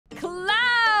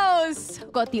Klaus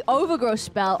got the Overgrowth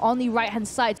spell on the right-hand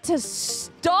side to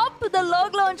stop the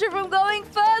log launcher from going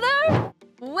further.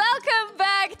 Welcome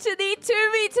back to the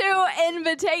 2v2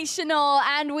 Invitational,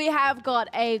 and we have got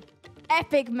a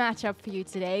epic matchup for you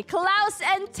today. Klaus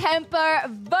and Temper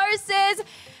versus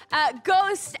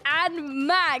Ghost and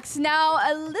Max. Now,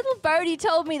 a little birdie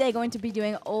told me they're going to be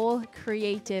doing all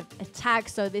creative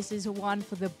attacks, so this is one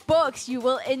for the books. You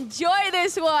will enjoy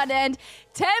this one, and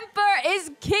Temper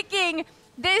is kicking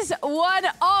this one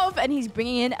off, and he's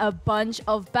bringing in a bunch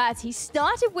of bats. He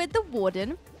started with the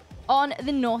Warden on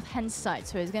the north-hand side,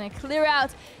 so he's going to clear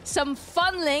out some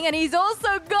funneling, and he's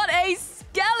also got a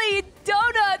Skelly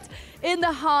Donut in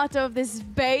the heart of this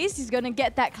base. He's going to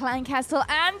get that Clan Castle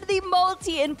and the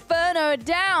Multi-Inferno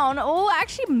down. Oh,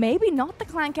 actually, maybe not the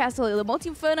Clan Castle. The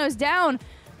Multi-Inferno's down.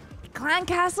 The Clan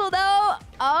Castle, though?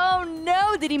 Oh,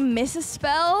 no. Did he miss a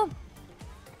spell?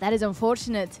 That is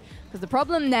unfortunate, because the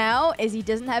problem now is he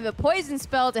doesn't have a poison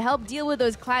spell to help deal with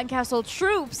those Clan Castle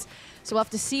troops. So we'll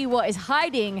have to see what is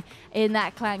hiding in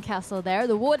that Clan Castle there.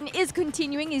 The Warden is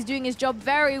continuing. He's doing his job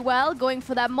very well, going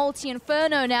for that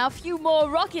Multi-Inferno now. A few more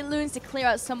Rocket Loons to clear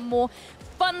out some more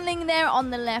funneling there on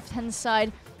the left-hand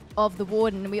side of the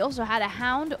Warden. We also had a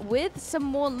Hound with some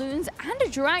more Loons and a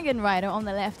Dragon Rider on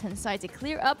the left-hand side to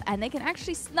clear up, and they can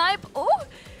actually snipe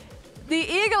the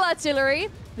Eagle Artillery.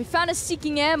 We found a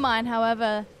Seeking Air Mine,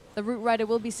 however. The Root Rider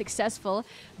will be successful.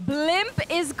 Blimp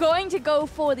is going to go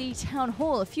for the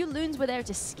Townhall. A few Loons were there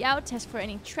to scout, test for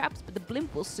any traps, but the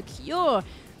Blimp will secure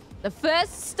the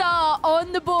first star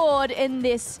on the board in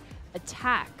this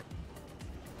attack.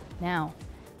 Now,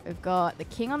 we've got the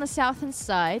King on the south-hand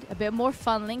side, a bit more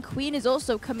funneling. Queen is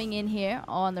also coming in here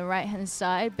on the right-hand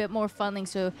side, a bit more funneling.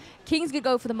 So King's going to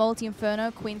go for the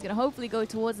Multi-Inferno. Queen's going to hopefully go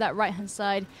towards that right-hand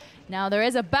side. Now, there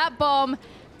is a Bat Bomb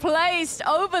placed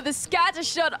over the scatter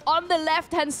shot on the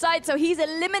left-hand side, so he's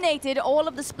eliminated all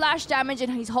of the splash damage,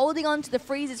 and he's holding on to the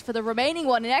freezes for the remaining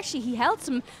one. And actually, he held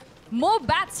some more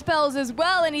bat spells as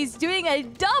well, and he's doing a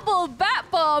double bat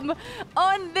bomb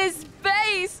on this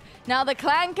base. Now, the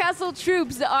Clan Castle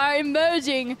troops are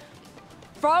emerging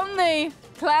from the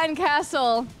Clan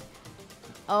Castle.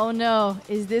 Oh no,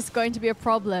 is this going to be a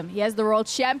problem? He has the World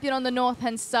Champion on the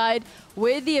north-hand side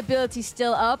with the ability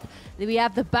still up. We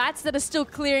have the bats that are still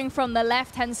clearing from the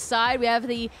left-hand side. We have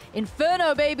the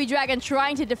Inferno Baby Dragon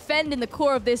trying to defend in the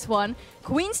core of this one.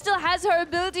 Queen still has her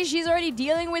ability. She's already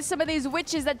dealing with some of these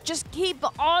witches that just keep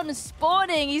on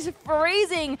spawning. He's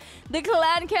freezing the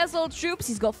Clan Castle troops.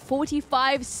 He's got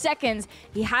 45 seconds.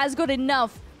 He has got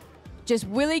enough. Just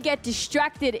will he get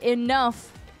distracted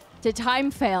enough to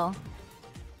time fail?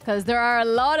 Because there are a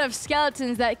lot of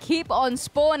skeletons that keep on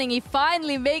spawning. He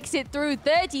finally makes it through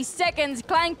 30 seconds.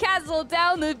 Clan Castle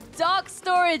down the dark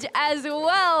storage as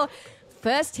well.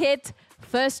 First hit,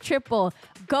 first triple.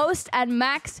 Ghost and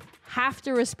Max have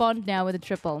to respond now with a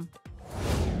triple.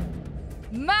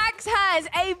 Max has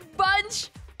a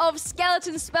bunch of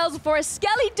skeleton spells for a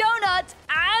Skelly Donut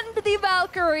and the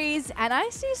Valkyries. And I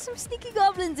see some sneaky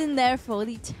goblins in there for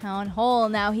the Town Hall.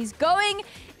 Now he's going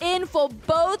in for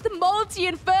both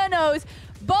Multi-Infernos,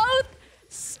 both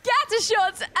scatter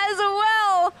shots as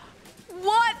well.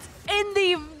 What in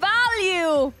the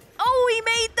value? Oh, he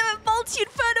made the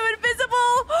Multi-Inferno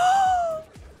invisible.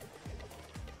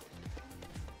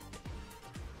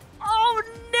 Oh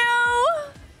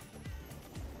no!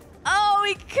 Oh,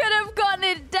 he could have gotten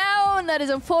it down. That is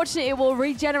unfortunate. It will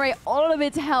regenerate all of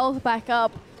its health back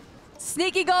up.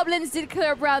 Sneaky Goblins did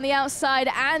clear up around the outside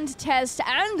and test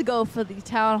and go for the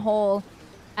Town Hall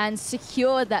and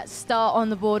secured that star on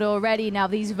the board already. Now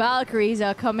these Valkyries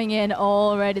are coming in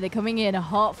already. They're coming in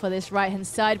hot for this right-hand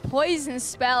side. Poison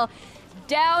spell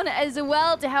down as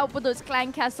well to help with those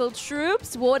Clan Castle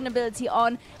troops. Warden ability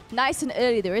on nice and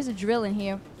early. There is a drill in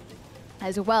here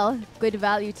as well. Good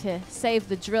value to save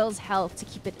the drill's health to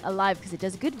keep it alive, because it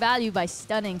does good value by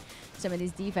stunning some of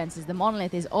these defenses. The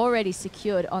monolith is already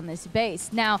secured on this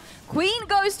base. Now, Queen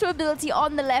goes to ability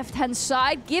on the left-hand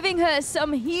side, giving her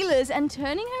some healers and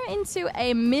turning her into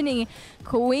a mini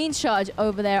Queen charge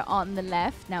over there on the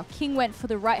left. Now, King went for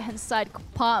the right-hand side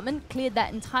compartment, cleared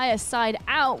that entire side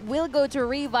out. Will go to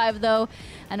revive, though,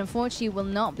 and unfortunately will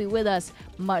not be with us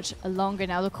much longer.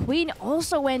 Now, the Queen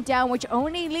also went down, which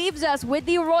only leaves us with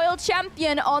the Royal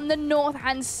Champion on the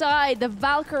north-hand side. The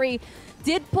Valkyrie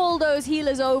did pull those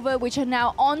healers over, which are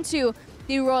now onto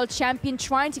the Royal Champion,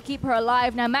 trying to keep her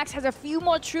alive. Now, Max has a few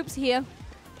more troops here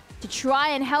to try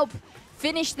and help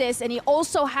finish this, and he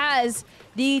also has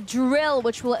the drill,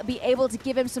 which will be able to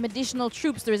give him some additional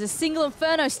troops. There is a single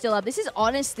Inferno still up. This is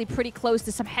honestly pretty close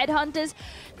to some headhunters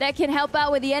that can help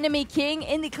out with the enemy king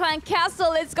in the Clan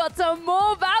Castle. It's got some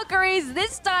more Valkyries Valkyries.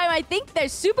 This time, I think they're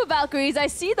Super Valkyries. I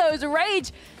see those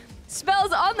rage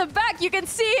spells on the back. You can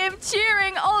see him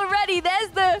cheering already. There's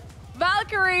the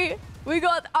Valkyrie. We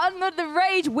got under the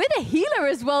rage with a healer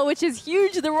as well, which is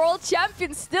huge. The world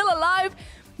champion still alive.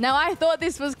 Now, I thought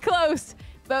this was close,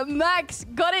 but Max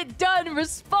got it done,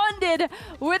 responded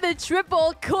with a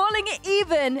triple, calling it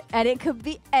even, and it could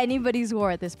be anybody's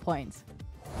war at this point.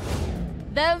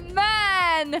 The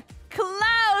man,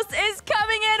 Klaus, is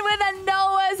coming in with a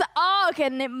Noah's Ark,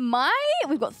 and it might...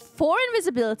 We've got 4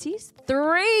 invisibilities,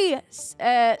 3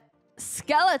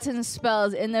 skeleton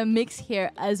spells in the mix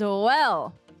here as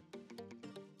well.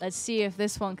 Let's see if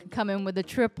this one can come in with a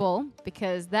triple,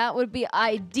 because that would be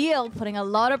ideal, putting a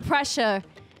lot of pressure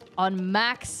on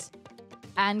Max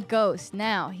and Ghost.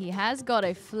 Now, he has got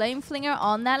a Flame Flinger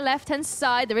on that left-hand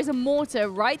side. There is a mortar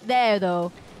right there,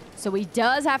 though, so he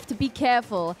does have to be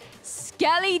careful.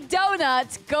 Skelly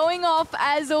Donut going off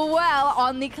as well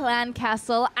on the Clan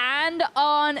Castle and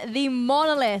on the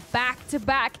Monolith.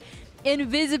 Back-to-back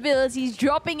invisibilities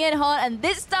dropping in hot, and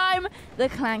this time the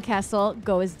Clan Castle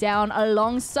goes down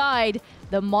alongside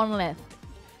the Monolith.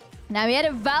 Now, we had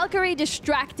a Valkyrie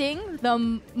distracting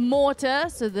the mortar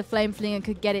so the Flame Flinger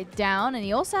could get it down, and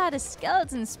he also had a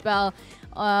skeleton spell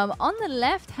on the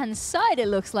left-hand side, it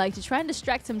looks like, to try and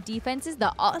distract some defenses.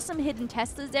 There are some hidden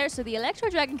testers there, so the Electro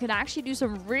Dragon can actually do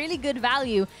some really good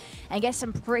value and get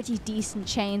some pretty decent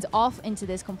chains off into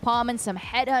this compartment. Some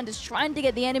headhunters trying to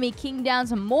get the enemy king down.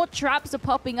 Some more traps are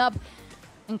popping up,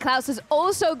 and Klaus has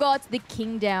also got the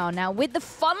king down. Now, with the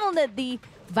funnel that the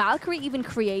Valkyrie even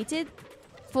created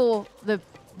for the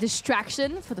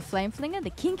distraction for the Flame Flinger, the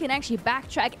king can actually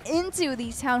backtrack into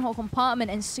the Townhall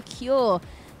compartment and secure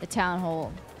the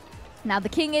Townhall. Now, the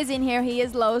king is in here. He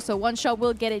is low, so one shot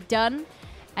will get it done.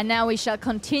 And now we shall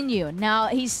continue. Now,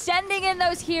 he's sending in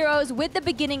those heroes with the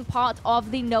beginning part of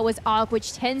the Noah's Ark,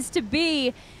 which tends to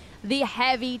be the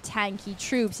heavy tanky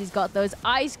troops. He's got those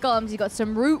ice golems. He's got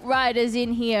some root riders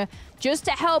in here just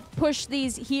to help push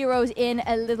these heroes in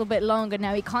a little bit longer.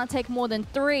 Now, he can't take more than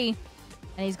 3.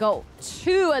 And he's got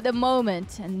 2 at the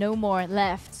moment and no more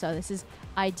left. So this is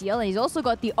ideal. And he's also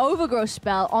got the Overgrowth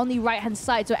spell on the right-hand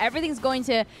side. So everything's going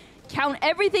to count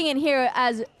everything in here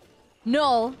as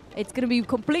null. It's going to be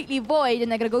completely void, and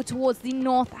they're going to go towards the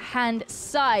north-hand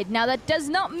side. Now, that does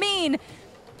not mean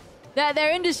that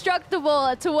they're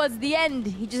indestructible towards the end.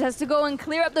 He just has to go and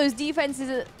clear up those defenses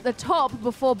at the top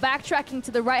before backtracking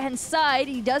to the right-hand side.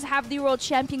 He does have the world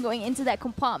champion going into that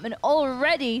compartment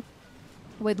already,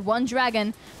 with 1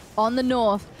 dragon on the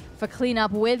north for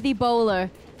cleanup, with the bowler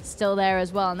still there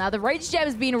as well. Now, the Rage Gem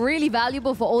has been really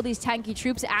valuable for all these tanky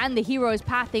troops and the heroes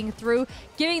pathing through,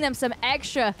 giving them some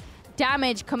extra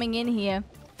damage coming in here.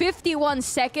 51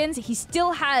 seconds. He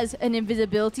still has an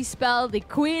invisibility spell, the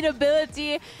Queen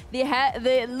ability.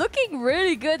 They're looking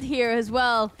really good here as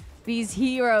well. These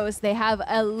heroes, they have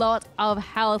a lot of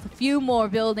health, a few more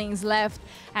buildings left,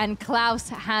 and Klaus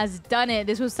has done it.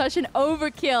 This was such an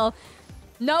overkill.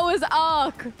 Noah's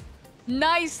Ark.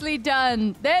 Nicely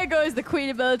done. There goes the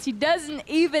Queen ability. Doesn't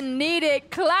even need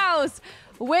it. Klaus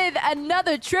with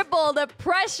another triple. The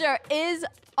pressure is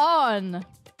on.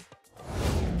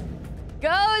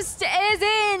 Ghost is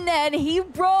in, and he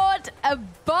brought a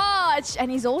barge, and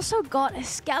he's also got a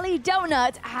Skelly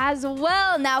Donut as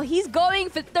well. Now, he's going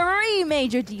for 3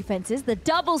 major defenses, the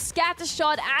double scatter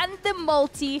shot and the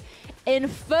multi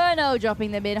Inferno,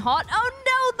 dropping them in hot. Oh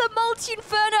no, the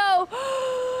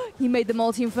multi-inferno! He made the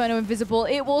multi-inferno invisible.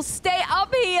 It will stay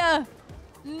up here.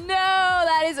 No,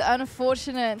 that is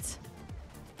unfortunate,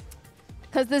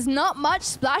 because there's not much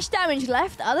splash damage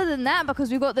left other than that, because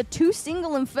we've got the 2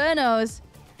 single infernos.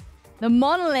 The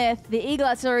Monolith, the Eagle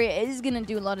Artillery, is going to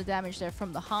do a lot of damage there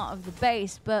from the heart of the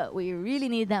base, but we really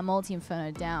need that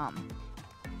multi-inferno down.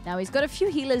 Now, he's got a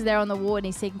few healers there on the ward, and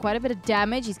he's taking quite a bit of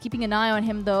damage. He's keeping an eye on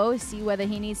him, though, see whether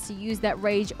he needs to use that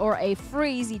rage or a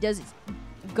freeze. He does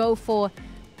go for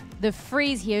the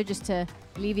freeze here just to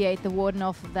alleviate the warden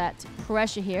off of that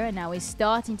pressure here. And now he's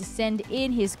starting to send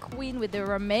in his queen with the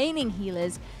remaining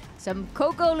healers. Some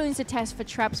Coco loons to test for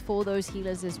traps for those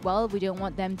healers as well. We don't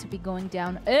want them to be going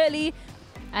down early.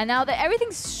 And now that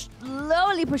everything's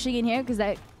slowly pushing in here, because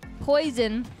that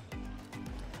poison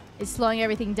is slowing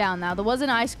everything down. Now, there was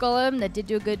an ice golem that did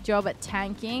do a good job at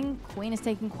tanking. Queen is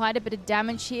taking quite a bit of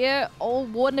damage here. All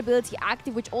warden ability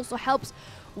active, which also helps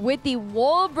with the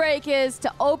wall breakers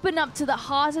to open up to the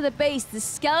heart of the base. The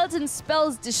skeleton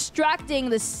spells distracting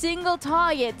the single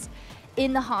target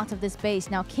in the heart of this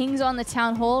base. Now, King's on the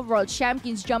Town Hall. World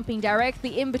Champions jumping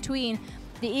directly in between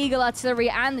the Eagle Artillery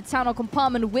and the Town Hall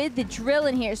compartment with the drill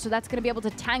in here. So that's going to be able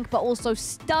to tank, but also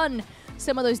stun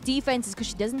some of those defenses, because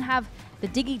she doesn't have the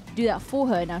Diggy to do that for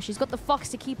her. Now she's got the Fox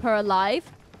to keep her alive.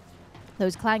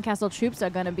 Those Clan Castle troops are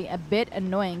going to be a bit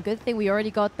annoying. Good thing we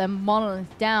already got the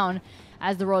Monolith down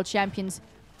as the World Champions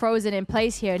frozen in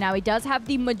place here. Now he does have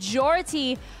the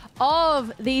majority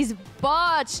of these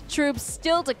Barge troops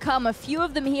still to come. A few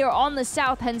of them here on the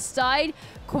south-hand side.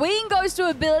 Queen goes to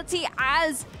ability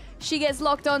as she gets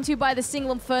locked onto by the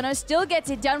single Inferno. Still gets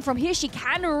it done from here. She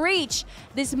can reach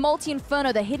this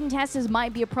multi-Inferno. The hidden testers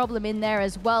might be a problem in there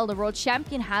as well. The World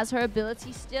Champion has her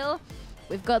ability still.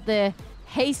 We've got the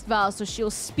haste valve, so she'll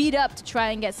speed up to try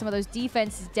and get some of those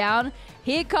defenses down.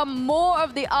 Here come more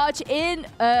of the archers and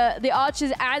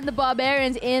the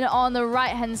barbarians in on the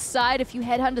right-hand side. A few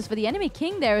headhunters for the enemy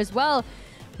king there as well.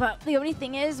 But the only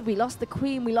thing is, we lost the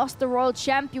queen, we lost the royal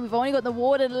champion, we've only got the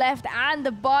warden left and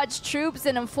the barge troops,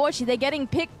 and unfortunately they're getting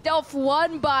picked off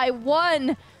one by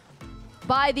one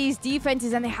by these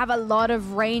defenses, and they have a lot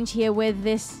of range here with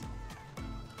this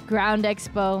ground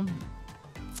expo.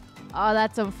 Oh,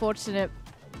 that's unfortunate.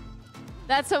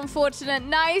 That's unfortunate.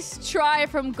 Nice try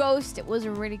from Ghost. It was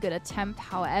a really good attempt.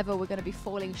 However, we're going to be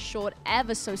falling short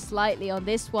ever so slightly on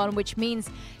this one, which means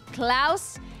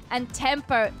Klaus and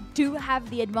Temper do have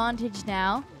the advantage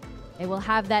now. They will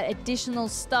have that additional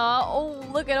star. Oh,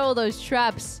 look at all those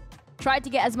traps. Tried to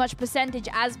get as much percentage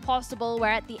as possible. We're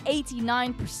at the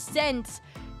 89%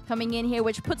 coming in here,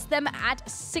 which puts them at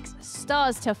 6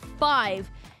 stars to 5.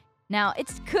 Now,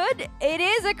 it's good. It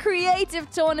is a creative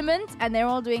tournament, and they're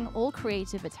all doing all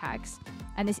creative attacks.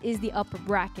 And this is the upper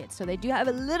bracket, so they do have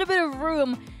a little bit of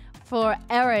room for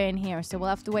error in here. So we'll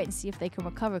have to wait and see if they can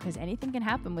recover, because anything can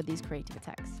happen with these creative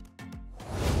attacks.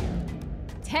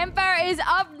 Temper is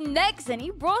up next, and he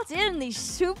brought in these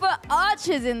super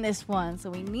archers in this one. So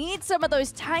we need some of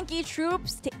those tanky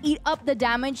troops to eat up the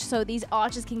damage so these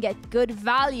archers can get good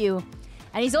value.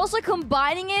 And he's also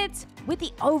combining it with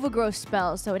the Overgrowth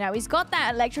spell. So now he's got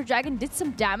that Electro Dragon, did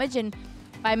some damage, and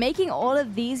by making all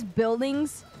of these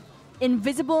buildings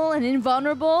invisible and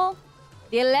invulnerable,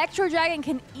 the Electro Dragon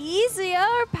can easier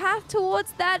path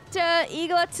towards that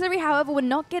Eagle Artillery. However, we're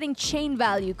not getting chain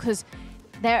value because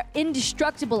they're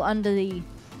indestructible under the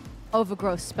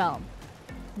Overgrowth spell.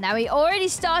 Now, he already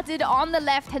started on the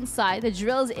left-hand side. The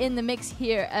drill's in the mix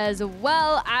here, as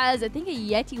well as I think a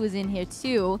Yeti was in here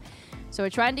too. So we're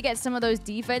trying to get some of those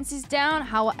defenses down.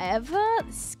 However,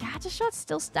 the Scattershot's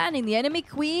still standing. The enemy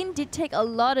queen did take a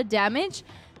lot of damage,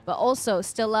 but also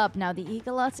still up. Now the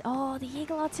Eagle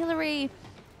Artillery.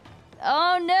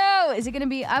 Oh no! Is it going to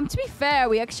be... to be fair,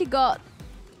 we actually got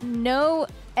no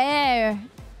air.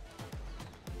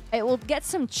 It will get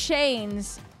some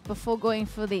chains before going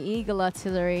for the Eagle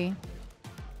Artillery.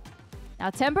 Now,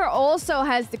 Temper also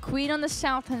has the queen on the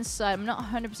south-hand side. I'm not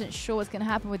 100% sure what's going to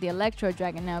happen with the Electro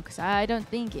Dragon now, because I don't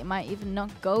think it might even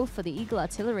not go for the Eagle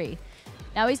Artillery.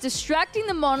 Now, he's distracting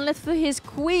the Monolith for his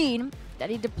queen that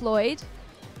he deployed.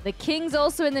 The king's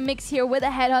also in the mix here with a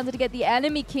headhunter to get the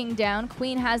enemy king down.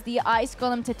 Queen has the Ice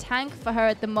Golem to tank for her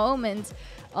at the moment.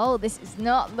 Oh, this is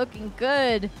not looking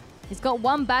good. He's got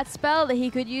one bat spell that he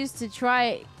could use to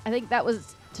try... I think that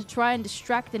was... to try and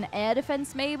distract an air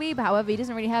defense maybe, but however, he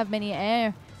doesn't really have many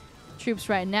air troops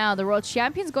right now. The World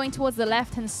Champion's going towards the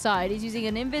left-hand side. He's using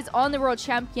an invis on the World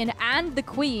Champion and the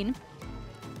Queen,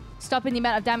 stopping the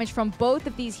amount of damage from both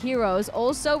of these heroes.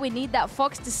 Also, we need that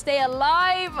Fox to stay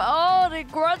alive. Oh, the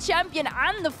World Champion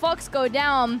and the Fox go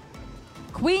down.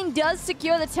 Queen does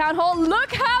secure the Townhall.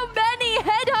 Look how many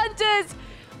headhunters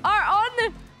are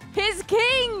on his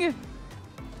king.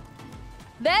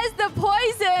 There's the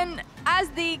poison as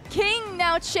the king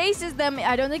now chases them.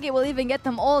 I don't think it will even get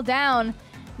them all down.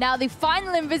 Now, the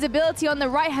final invisibility on the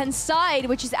right-hand side,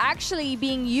 which is actually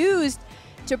being used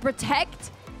to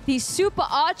protect these super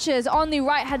archers on the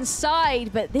right-hand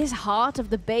side. But this heart of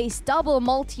the base, double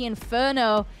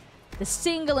multi-inferno, the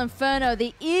single inferno,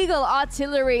 the Eagle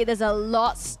Artillery, there's a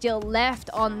lot still left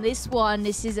on this one.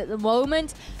 This is, at the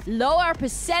moment, lower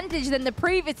percentage than the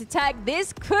previous attack.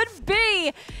 This could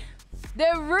be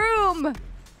the room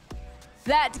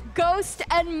that Ghost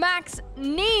and Max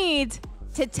need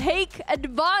to take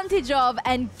advantage of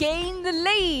and gain the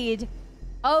lead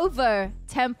over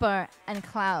Temper and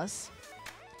Klaus.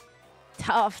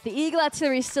 Tough. The Eagle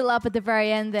Artillery is still up at the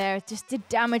very end there. Just did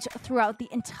damage throughout the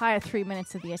entire 3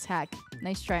 minutes of the attack.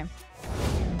 Nice try.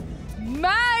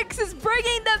 Max is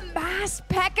bringing the mass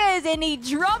Peckers, and he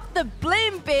dropped the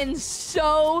blimp in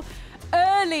so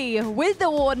early with the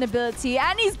Warden ability,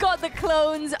 and he's got the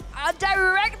clones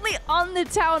directly on the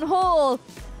Town Hall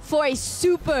for a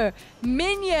super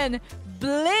minion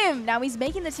blimp. Now he's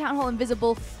making the Town Hall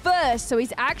invisible first, so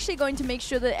he's actually going to make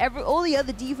sure that all the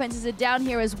other defenses are down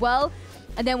here as well.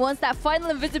 And then once that final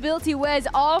invisibility wears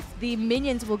off, the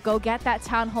minions will go get that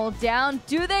Town Hall down.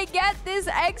 Do they get this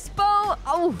expo?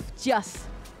 Oh, just.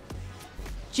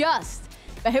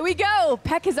 But here we go.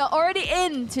 P.E.K.K.A.s are already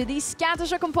into the scatter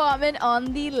shot compartment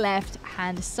on the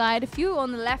left-hand side. A few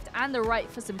on the left and the right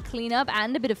for some cleanup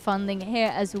and a bit of funding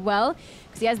here as well.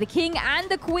 Because he has the king and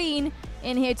the queen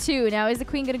in here too. Now, is the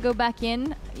queen going to go back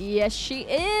in? Yes, she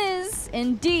is.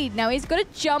 Indeed. Now, he's got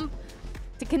to jump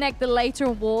to connect the later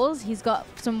walls. He's got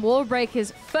some wall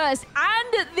breakers first.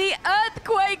 And the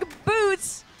earthquake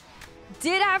boots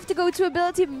did have to go to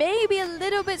ability maybe a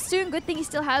little bit soon. Good thing he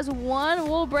still has one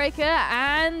wall breaker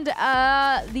and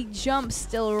the jump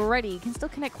still ready. Can still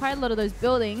connect quite a lot of those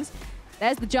buildings.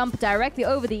 There's the jump directly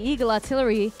over the Eagle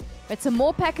Artillery. But some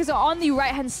more P.E.K.K.A.s are on the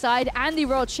right-hand side and the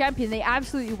Royal Champion. They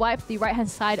absolutely wiped the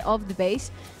right-hand side of the base.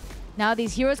 Now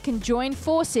these heroes can join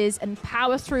forces and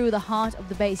power through the heart of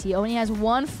the base. He only has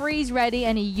one freeze ready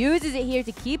and he uses it here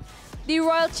to keep the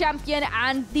Royal Champion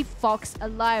and the Fox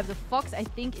alive. The Fox, I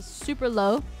think, is super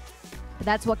low. But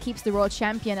that's what keeps the Royal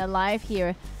Champion alive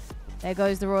here. There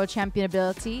goes the Royal Champion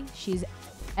ability. She's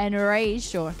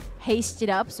enraged or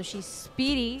hasted up, so she's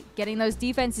speedy, getting those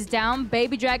defenses down.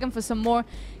 Baby Dragon for some more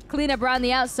cleanup around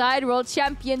the outside. Royal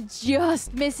Champion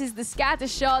just misses the scatter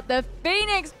shot. The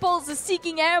Phoenix pulls the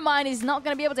Seeking Air Mine. Is not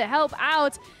going to be able to help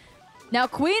out. Now,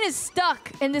 Queen is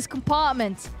stuck in this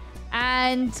compartment.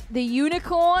 And the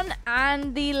Unicorn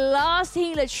and the last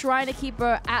healer trying to keep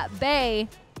her at bay.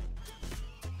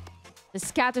 The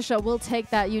scatter shot will take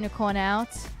that Unicorn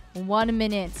out. 1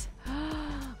 minute.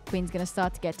 Queen's going to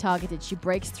start to get targeted. She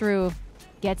breaks through,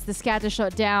 gets the scatter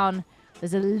shot down.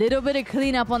 There's a little bit of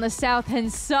cleanup on the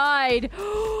south-hand side.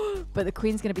 But the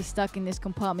Queen's going to be stuck in this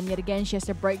compartment yet again. She has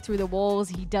to break through the walls.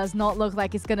 He does not look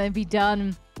like it's going to be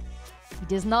done. He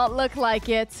does not look like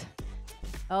it.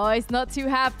 Oh, he's not too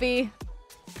happy.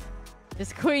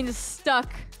 This Queen is stuck.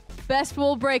 Best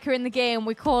wall breaker in the game,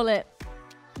 we call it.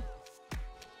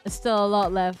 There's still a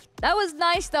lot left. That was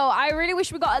nice, though. I really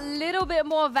wish we got a little bit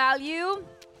more value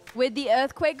with the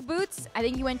Earthquake boots. I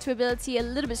think he went to ability a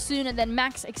little bit sooner than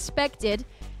Max expected.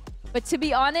 But to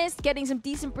be honest, getting some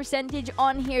decent percentage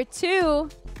on here, too.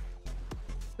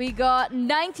 We got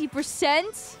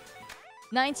 90%.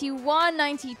 91,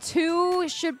 92.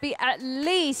 Should be at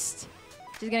least...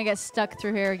 She's gonna get stuck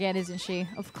through here again, isn't she?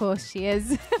 Of course she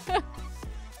is.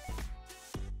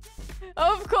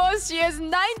 Of course she is.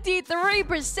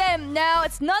 93%. Now,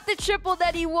 it's not the triple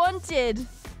that he wanted.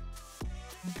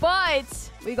 But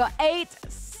we got 8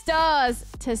 stars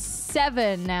to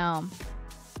 7 now.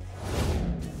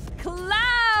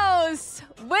 Klaus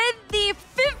with the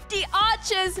 50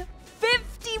 archers,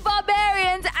 50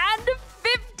 barbarians, and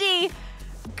 50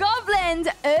 goblins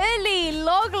early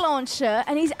log launcher,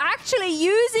 and he's actually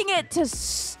using it to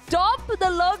stop the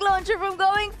log launcher from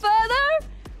going further,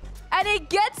 and it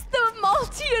gets the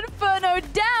multi-inferno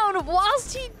down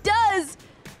whilst he does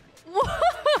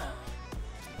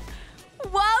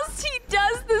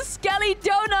the Skelly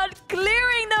Donut,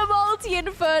 clearing the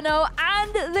multi-inferno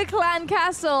and the clan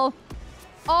castle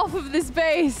off of this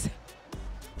base.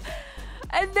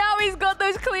 And now he's got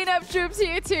those cleanup troops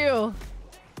here too.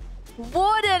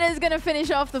 Warden is going to finish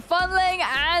off the funneling,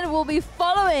 and we'll be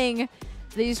following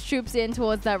these troops in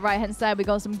towards that right-hand side. We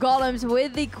got some golems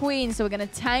with the Queen, so we're going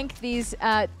to tank these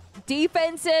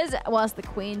defenses whilst the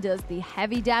Queen does the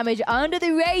heavy damage under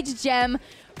the Rage Gem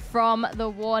from the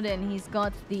Warden. He's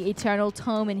got the Eternal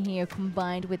Tome in here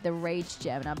combined with the Rage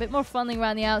Gem. Now, a bit more funneling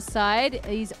around the outside.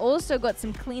 He's also got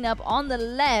some cleanup on the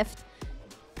left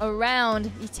around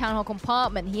the Town Hall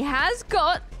compartment. He has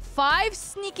got 5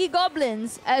 sneaky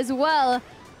goblins as well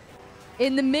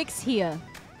in the mix here.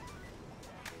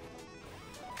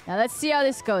 Now let's see how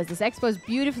this goes. This expo is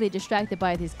beautifully distracted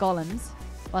by these golems,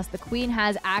 whilst the Queen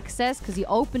has access because he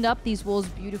opened up these walls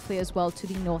beautifully as well to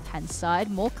the north-hand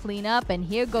side. More cleanup, and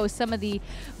here goes some of the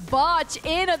barge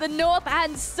in at the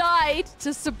north-hand side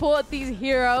to support these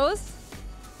heroes.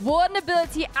 Warden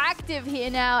ability active here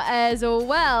now as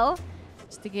well,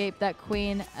 just to keep that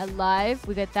Queen alive.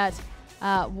 We got that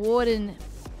Warden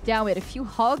down. We had a few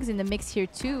hogs in the mix here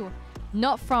too.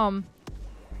 Not from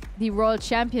the Royal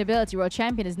Champion ability. Royal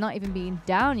Champion has not even been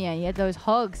down yet. He had those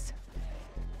hogs.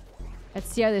 Let's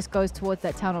see how this goes towards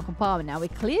that Town Hall compartment. Now, we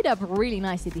cleared up really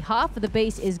nicely. The half of the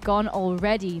base is gone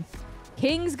already.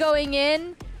 King's going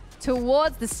in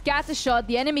towards the scatter shot.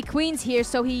 The enemy Queen's here,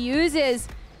 so he uses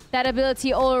that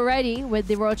ability already with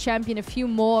the Royal Champion. A few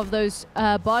more of those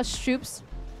barge troops.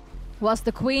 Whilst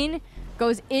the Queen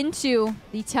goes into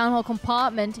the Town Hall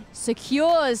compartment,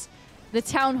 secures the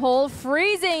Town Hall,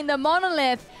 freezing the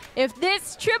monolith. If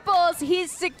this triples, he's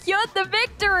secured the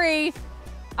victory.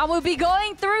 And we'll be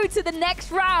going through to the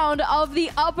next round of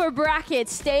the upper bracket,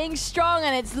 staying strong,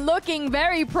 and it's looking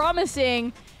very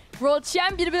promising. World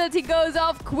Champion ability goes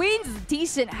off. Queen's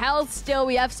decent health still.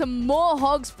 We have some more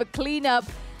hogs for cleanup.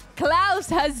 Klaus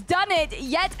has done it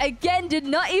yet again. Did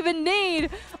not even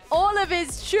need all of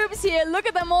his troops here. Look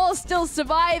at them all still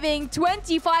surviving.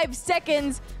 25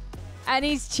 seconds. And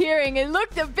he's cheering. It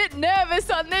looked a bit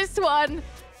nervous on this one.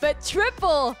 But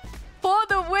triple for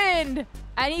the win.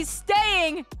 And he's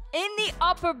staying in the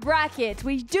upper bracket.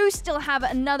 We do still have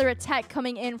another attack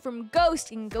coming in from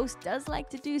Ghost. And Ghost does like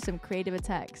to do some creative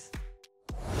attacks.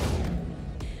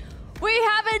 We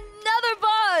have another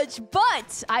budge,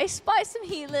 but I spy some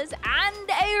healers and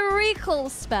a recall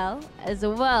spell as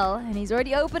well. And he's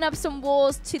already opened up some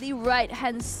walls to the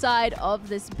right-hand side of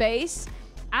this base.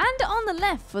 And on the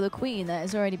left for the Queen that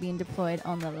has already been deployed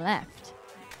on the left.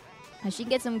 And she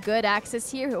can get some good access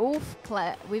here. Oof,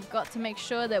 we've got to make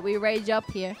sure that we rage up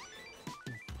here.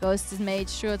 Ghost has made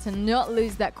sure to not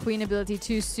lose that Queen ability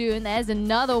too soon. There's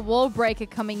another wall breaker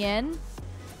coming in,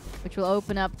 which will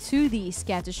open up to the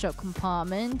scatter shot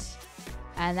compartment.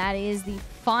 And that is the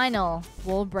final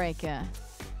wall breaker.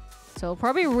 So we'll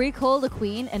probably recall the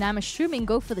Queen, and I'm assuming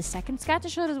go for the second scatter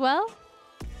shot as well.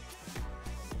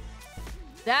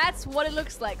 That's what it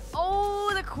looks like.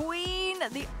 Oh, the Queen,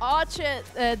 the Archer,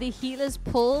 the healers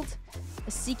pulled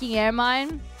a Seeking Air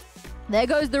Mine. There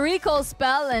goes the recall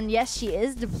spell, and yes, she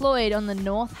is deployed on the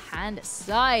north-hand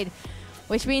side,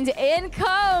 which means in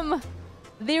come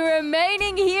the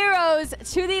remaining heroes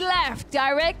to the left,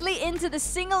 directly into the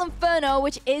single Inferno,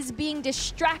 which is being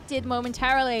distracted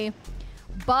momentarily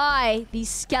by the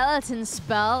skeleton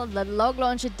spell. The log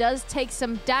launcher does take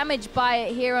some damage by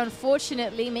it here,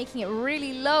 unfortunately, making it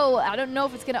really low. I don't know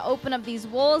if it's going to open up these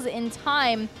walls in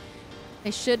time.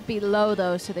 They should be low,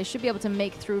 though, so they should be able to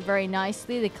make through very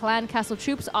nicely. The clan castle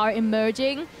troops are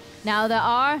emerging. Now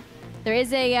there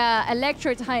is a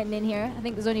Electro Titan in here. I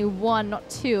think there's only one, not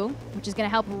two, which is going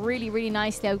to help really, really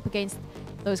nicely up against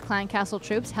those clan castle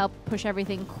troops, help push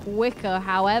everything quicker.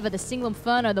 However, the single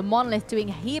Inferno, the monolith, doing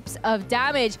heaps of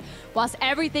damage, whilst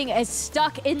everything is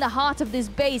stuck in the heart of this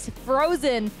base,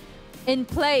 frozen in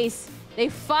place. They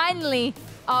finally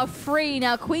are free.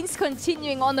 Now, Queen's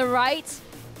continuing on the right.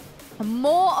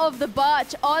 More of the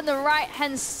Birch on the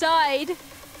right-hand side,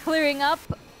 clearing up.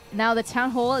 Now the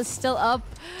Town Hall is still up,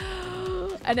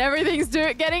 and everything's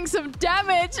getting some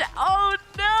damage. Oh,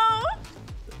 no!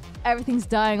 Everything's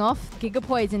dying off.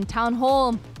 Gigapoids in Town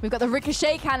Hall. We've got the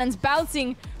ricochet cannons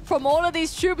bouncing from all of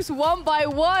these troops one by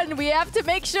one. We have to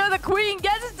make sure the Queen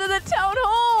gets to the Town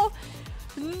Hall.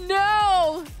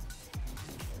 No!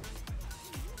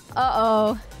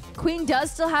 Uh-oh. Queen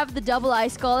does still have the double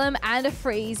ice golem and a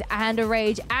freeze and a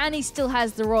rage, and he still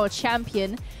has the Royal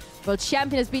Champion. Royal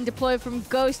Champion has been deployed from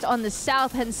Ghost on the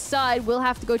south-hand side. Will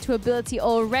have to go to ability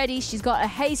already. She's got a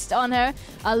haste on her.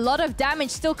 A lot of damage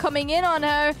still coming in on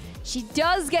her. She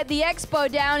does get the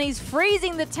Expo down. He's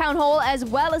freezing the Town Hall as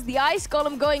well as the Ice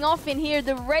Golem going off in here.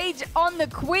 The Rage on the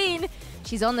Queen.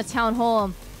 She's on the Town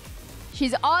Hall.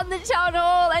 She's on the Town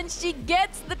Hall, and she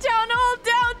gets the Town Hall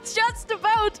down just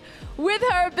about with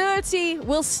her ability.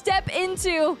 Will step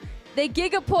into the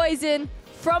Giga Poison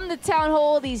from the Town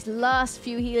Hall. These last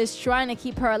few healers trying to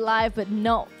keep her alive, but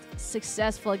not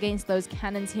successful against those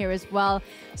cannons here as well.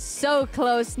 So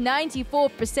close, 94%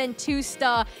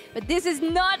 2-star. But this is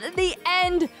not the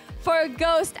end for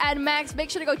Ghost and Max.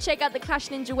 Make sure to go check out the Clash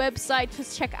Ninja website to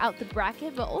check out the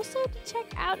bracket, but also to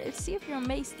check out and see if your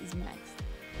mace is maxed.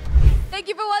 Thank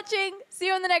you for watching. See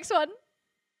you in the next one.